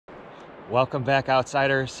Welcome back,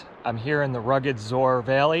 outsiders. I'm here in the rugged Zoar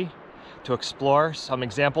Valley to explore some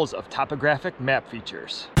examples of topographic map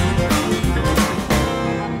features.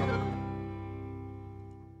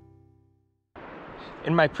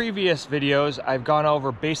 In my previous videos, I've gone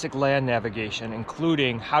over basic land navigation,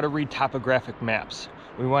 including how to read topographic maps.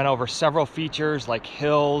 We went over several features like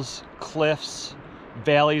hills, cliffs,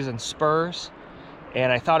 valleys, and spurs.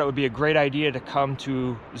 And I thought it would be a great idea to come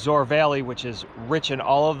to Zoar Valley, which is rich in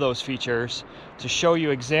all of those features, to show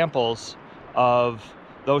you examples of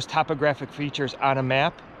those topographic features on a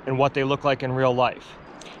map and what they look like in real life.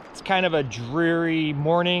 It's kind of a dreary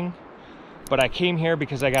morning, but I came here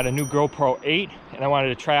because I got a new GoPro 8 and I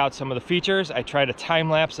wanted to try out some of the features. I tried a time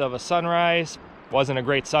lapse of a sunrise. Wasn't a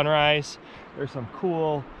great sunrise. There's some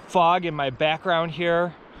cool fog in my background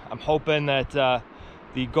here. I'm hoping that the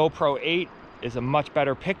GoPro 8 is a much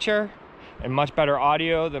better picture and much better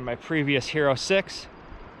audio than my previous Hero 6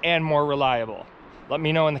 and more reliable. Let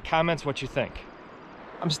me know in the comments what you think.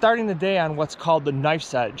 I'm starting the day on what's called the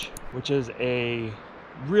Knife's Edge, which is a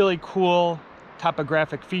really cool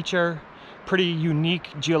topographic feature, pretty unique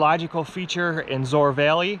geological feature in Zoar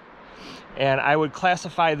Valley, and I would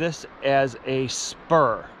classify this as a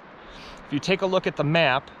spur. If you take a look at the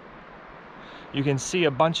map, you can see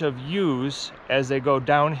a bunch of U's as they go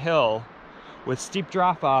downhill with steep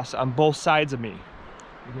drop-offs on both sides of me.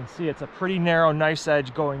 You can see it's a pretty narrow knife's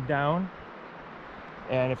edge going down,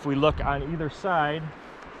 and if we look on either side,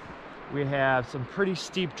 we have some pretty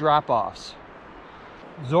steep drop-offs.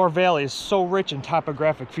 Zoar Valley is so rich in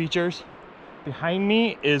topographic features. Behind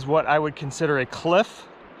me is what I would consider a cliff.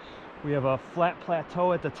 We have a flat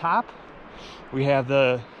plateau at the top. We have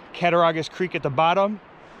the Cattaraugus Creek at the bottom,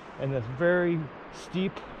 and this very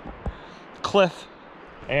steep cliff.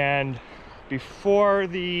 And before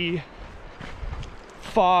the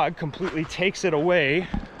fog completely takes it away,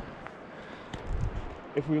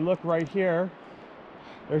 if we look right here,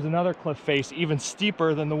 there's another cliff face even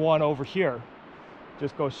steeper than the one over here.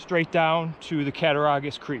 Just goes straight down to the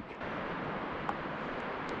Cattaraugus Creek.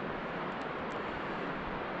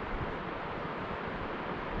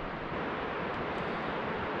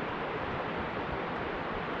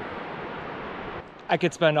 I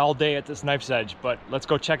could spend all day at this knife's edge, but let's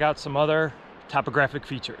go check out some other topographic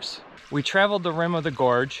features. We traveled the rim of the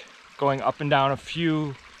gorge, going up and down a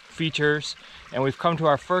few features, and we've come to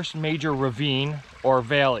our first major ravine or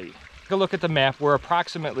valley. Take a look at the map, we're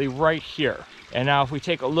approximately right here. And now if we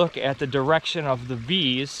take a look at the direction of the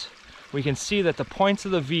V's, we can see that the points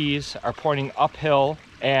of the V's are pointing uphill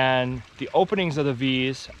and the openings of the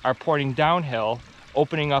V's are pointing downhill,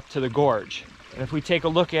 opening up to the gorge. And if we take a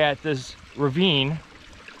look at this ravine,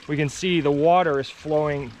 we can see the water is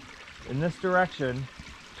flowing in this direction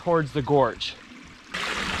towards the gorge.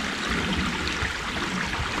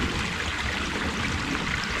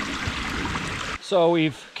 So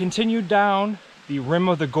we've continued down the rim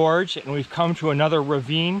of the gorge and we've come to another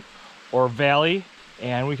ravine or valley,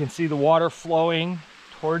 and we can see the water flowing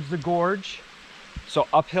towards the gorge. So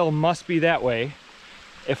uphill must be that way.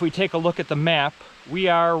 If we take a look at the map, we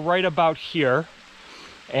are right about here.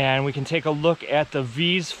 And we can take a look at the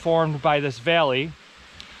V's formed by this valley.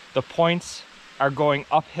 The points are going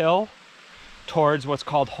uphill towards what's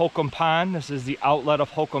called Holcomb Pond. This is the outlet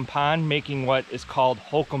of Holcomb Pond, making what is called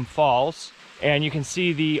Holcomb Falls. And you can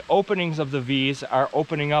see the openings of the V's are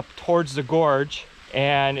opening up towards the gorge.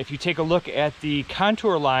 And if you take a look at the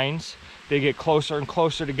contour lines, they get closer and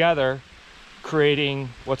closer together,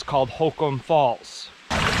 creating what's called Holcomb Falls.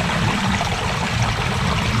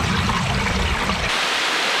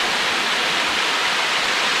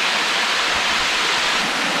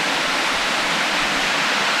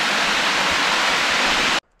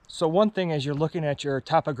 So one thing as you're looking at your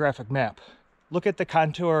topographic map, look at the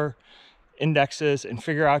contour indexes and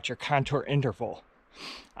figure out your contour interval.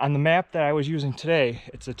 On the map that I was using today,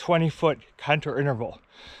 it's a 20-foot contour interval.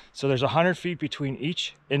 So there's 100 feet between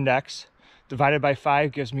each index, divided by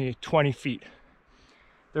 5 gives me 20 feet.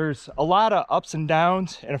 There's a lot of ups and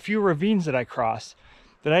downs and a few ravines that I crossed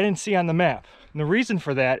that I didn't see on the map. And the reason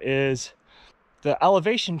for that is the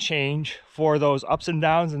elevation change for those ups and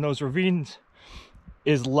downs and those ravines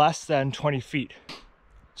is less than 20 feet.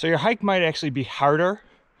 So your hike might actually be harder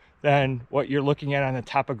than what you're looking at on the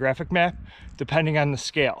topographic map, depending on the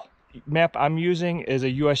scale. The map I'm using is a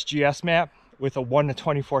USGS map with a 1 to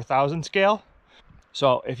 24,000 scale.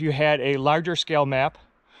 So if you had a larger scale map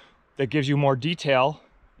that gives you more detail,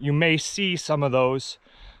 you may see some of those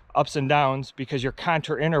ups and downs because your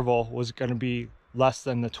contour interval was going to be less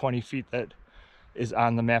than the 20 feet that is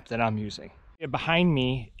on the map that I'm using. Behind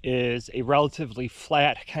me is a relatively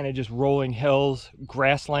flat, kind of just rolling hills,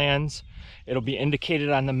 grasslands. It'll be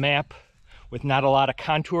indicated on the map with not a lot of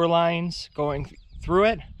contour lines going through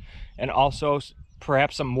it, and also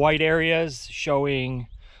perhaps some white areas showing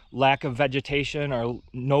lack of vegetation or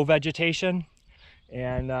no vegetation,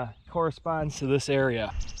 and corresponds to this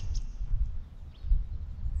area.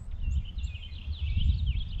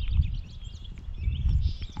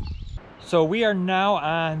 So we are now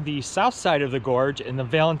on the south side of the gorge in the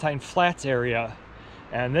Valentines Flats area,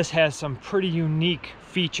 and this has some pretty unique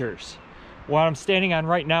features. What I'm standing on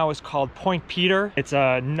right now is called Point Peter. It's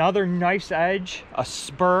another nice edge, a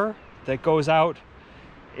spur that goes out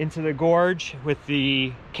into the gorge with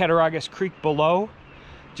the Cattaraugus Creek below.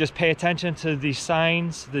 Just pay attention to the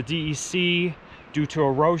signs. The DEC, due to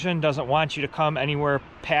erosion, doesn't want you to come anywhere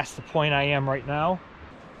past the point I am right now.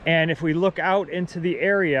 And if we look out into the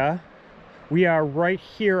area, we are right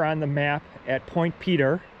here on the map at Point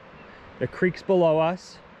Peter. The creek's below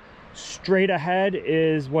us. Straight ahead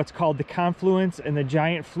is what's called the Confluence and the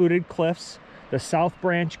Giant Fluted Cliffs. The south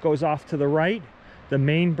branch goes off to the right. The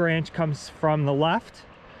main branch comes from the left.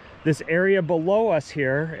 This area below us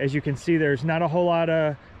here, as you can see, there's not a whole lot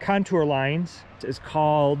of contour lines. It's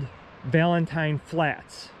called Valentines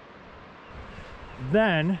Flats.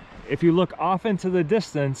 Then, if you look off into the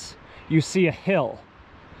distance, you see a hill.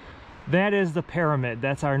 That is the pyramid.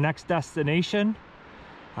 That's our next destination.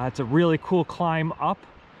 It's a really cool climb up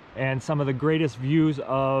and some of the greatest views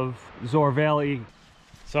of Zoar Valley.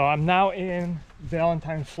 So I'm now in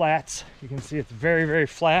Valentines Flats. You can see it's very, very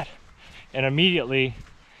flat, and immediately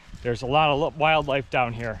there's a lot of wildlife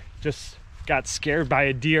down here. Just got scared by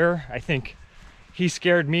a deer. I think he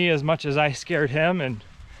scared me as much as I scared him, and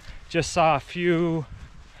just saw a few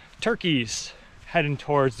turkeys heading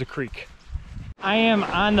towards the creek. I am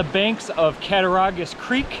on the banks of Cattaraugus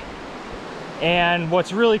Creek, and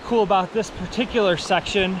what's really cool about this particular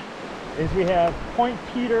section is we have Point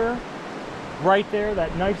Peter right there,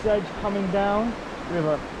 that knife edge coming down. We have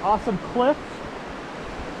an awesome cliff,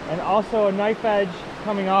 and also a knife edge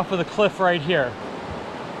coming off of the cliff right here.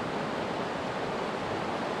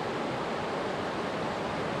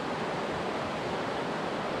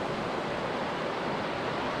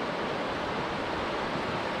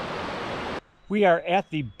 We are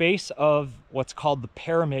at the base of what's called the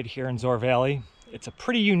pyramid here in Zoar Valley. It's a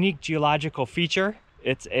pretty unique geological feature.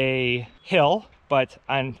 It's a hill, but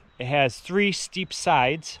it has three steep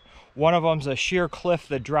sides. One of them's a sheer cliff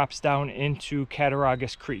that drops down into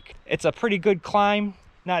Cattaraugus Creek. It's a pretty good climb,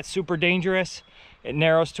 not super dangerous. It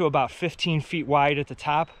narrows to about 15 feet wide at the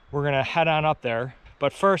top. We're gonna head on up there.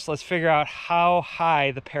 But first, let's figure out how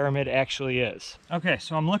high the pyramid actually is. Okay,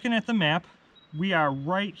 so I'm looking at the map. We are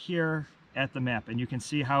right here at the map, and you can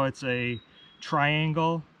see how it's a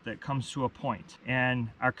triangle that comes to a point, and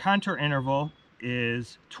our contour interval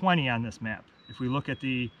is 20 on this map. If we look at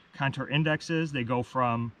the contour indexes, they go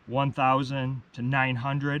from 1000 to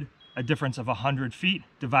 900, a difference of 100 feet.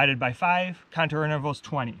 Divided by 5, contour interval is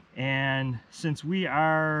 20. And since we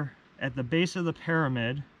are at the base of the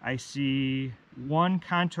pyramid, I see one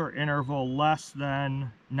contour interval less than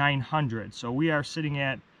 900, so we are sitting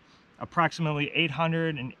at approximately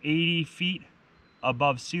 880 feet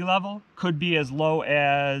above sea level. Could be as low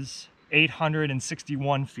as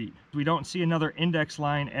 861 feet. We don't see another index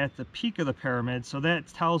line at the peak of the pyramid, so that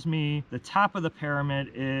tells me the top of the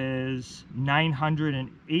pyramid is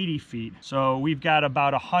 980 feet. So we've got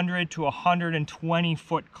about 100 to 120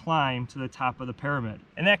 foot climb to the top of the pyramid.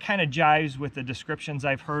 And that kind of jives with the descriptions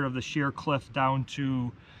I've heard of the sheer cliff down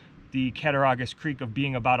to the Cattaraugus Creek of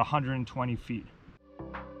being about 120 feet.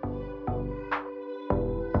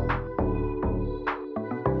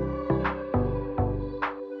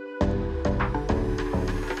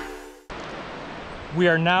 We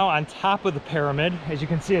are now on top of the pyramid. As you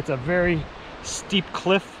can see, it's a very steep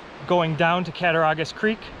cliff going down to Cattaraugus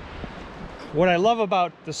Creek. What I love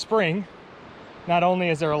about the spring, not only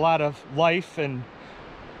is there a lot of life and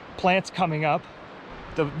plants coming up,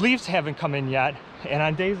 the leaves haven't come in yet, and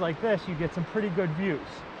on days like this, you get some pretty good views.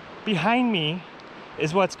 Behind me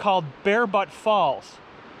is what's called Bare Butt Falls.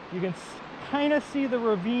 You can kind of see the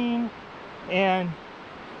ravine, and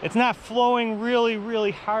it's not flowing really, really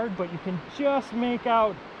hard, but you can just make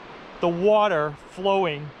out the water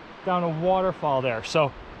flowing down a waterfall there.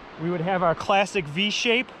 So we would have our classic V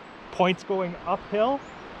shape, points going uphill,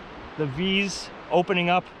 the V's opening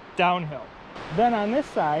up downhill. Then on this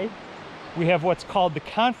side, we have what's called the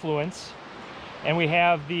Confluence, and we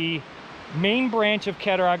have the main branch of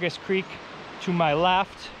Cattaraugus Creek to my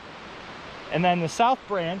left, and then the south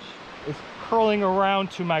branch is curling around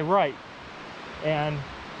to my right. And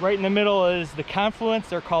Right in the middle is the Confluence.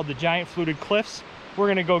 They're called the Giant Fluted Cliffs. We're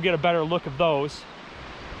gonna go get a better look of those.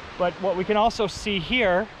 But what we can also see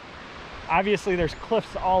here, obviously there's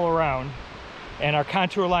cliffs all around and our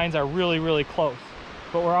contour lines are really, really close.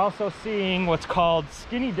 But we're also seeing what's called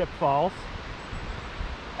Skinny Dip Falls.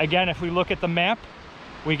 Again, if we look at the map,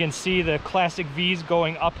 we can see the classic V's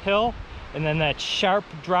going uphill and then that sharp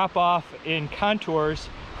drop off in contours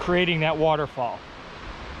creating that waterfall.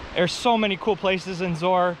 There's so many cool places in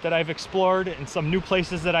Zoar that I've explored and some new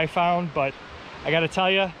places that I found, but I gotta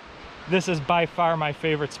tell you, this is by far my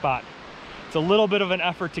favorite spot. It's a little bit of an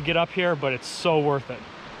effort to get up here, but it's so worth it.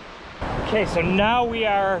 Okay, so now we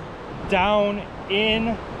are down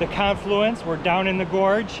in the Confluence. We're down in the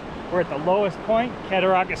gorge. We're at the lowest point,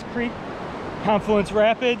 Cattaraugus Creek, Confluence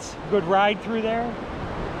Rapids. Good ride through there.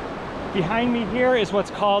 Behind me here is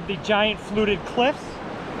what's called the Giant Fluted Cliffs.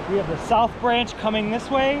 We have the south branch coming this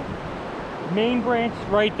way, main branch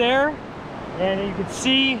right there, and you can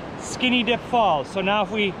see Skinny Dip Falls. So now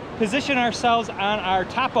if we position ourselves on our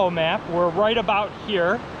topo map, we're right about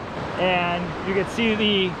here, and you can see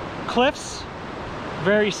the cliffs,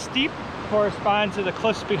 very steep, correspond to the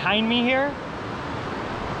cliffs behind me here.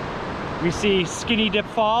 We see Skinny Dip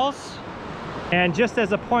Falls, and just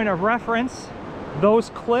as a point of reference, those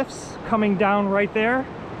cliffs coming down right there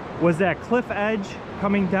was that cliff edge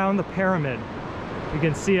coming down the pyramid. You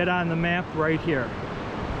can see it on the map right here.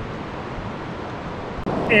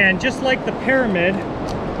 And just like the pyramid,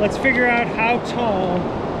 let's figure out how tall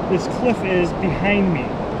this cliff is behind me.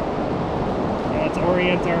 Now let's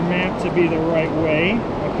orient our map to be the right way.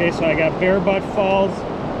 Okay, so I got Bare Butt Falls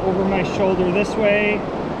over my shoulder this way,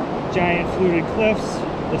 Giant Fluted Cliffs,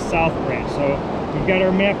 the south branch. So we've got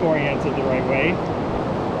our map oriented the right way.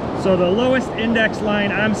 So the lowest index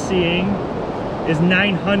line I'm seeing is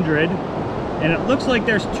 900, and it looks like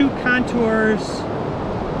there's two contours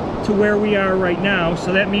to where we are right now,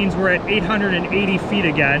 so that means we're at 880 feet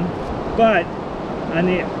again. But on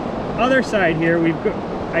the other side here,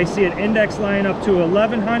 I see an index line up to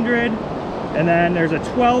 1100, and then there's a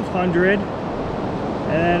 1200, and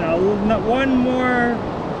then one more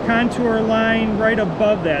contour line right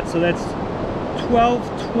above that, so that's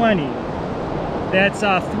 1220. That's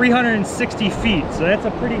 360 feet, so that's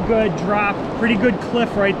a pretty good drop, pretty good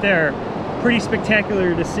cliff right there. Pretty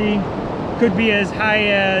spectacular to see. Could be as high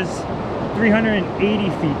as 380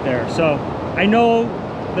 feet there. So I know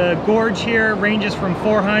the gorge here ranges from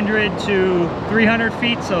 400 to 300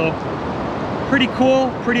 feet, so pretty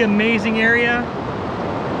cool, pretty amazing area.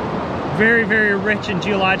 Very, very rich in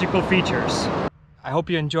geological features. I hope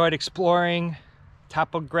you enjoyed exploring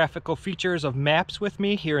topographical features of maps with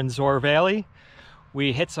me here in Zoar Valley.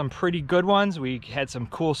 We hit some pretty good ones. We had some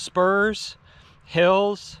cool spurs,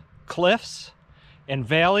 hills, cliffs, and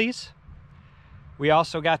valleys. We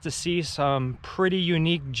also got to see some pretty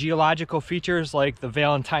unique geological features like the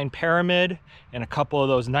Valentine Pyramid and a couple of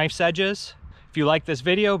those knife's edges. If you like this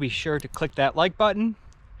video, be sure to click that like button.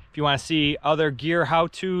 If you want to see other gear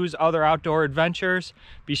how-tos, other outdoor adventures,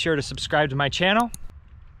 be sure to subscribe to my channel.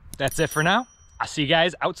 That's it for now. I'll see you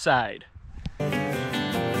guys outside.